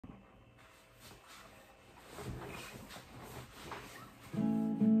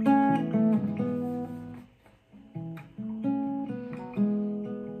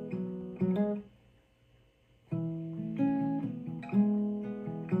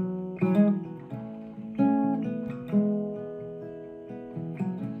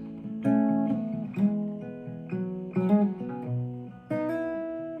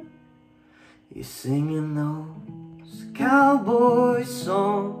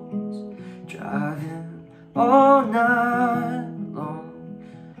driving all night long,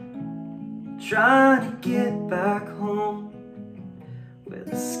 trying to get back home where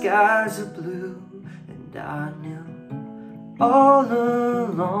the skies are blue. And I knew all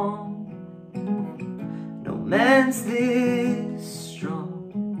along, no man's this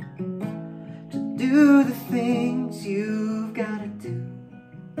strong to do the things you've gotta do.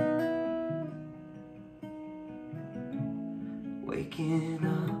 Waking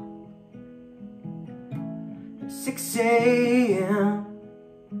up at 6 a.m.,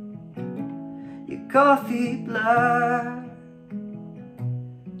 your coffee black,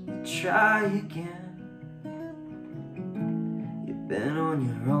 you try again. You've been on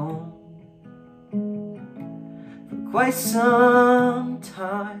your own for quite some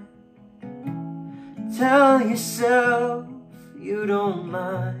time. Tell yourself you don't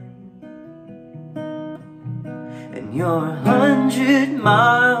mind, and you're 100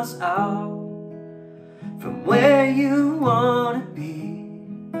 miles out from where you wanna be,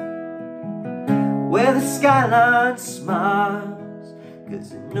 where the skyline smiles,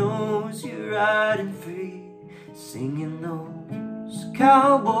 'cause it knows you're riding free, singing those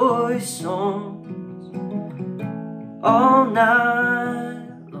cowboy songs all night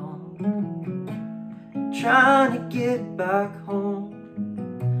long, trying to get back home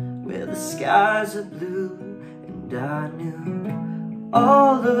where the skies are blue. And I knew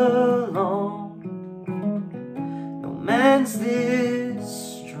all along, no man's this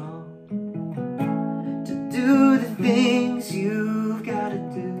strong to do the things you've gotta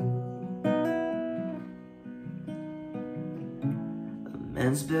do. A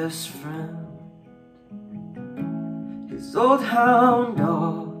man's best friend, his old hound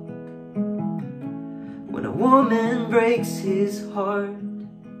dog. When a woman breaks his heart,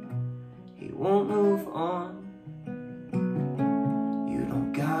 he won't move on. You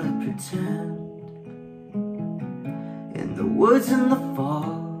don't gotta pretend in the woods in the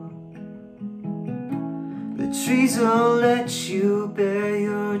fall. The trees will let you bear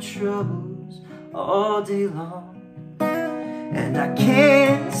your troubles all day long. And I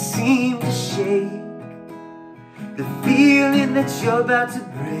can't seem to shake the feeling that you're about to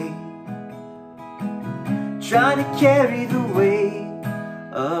break, trying to carry the weight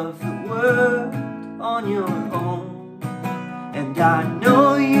of the world on your own. And I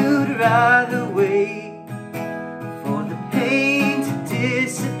know you'd rather wait for the pain to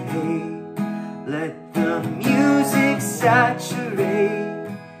dissipate. Let the music saturate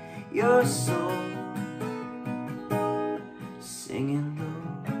your soul, singing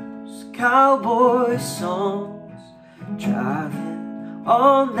those cowboy songs, driving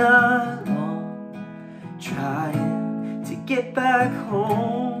all night long, trying to get back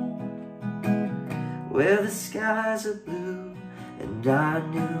home where the skies are blue. And I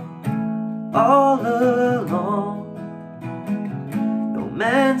knew all along, no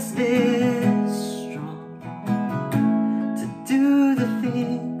man's this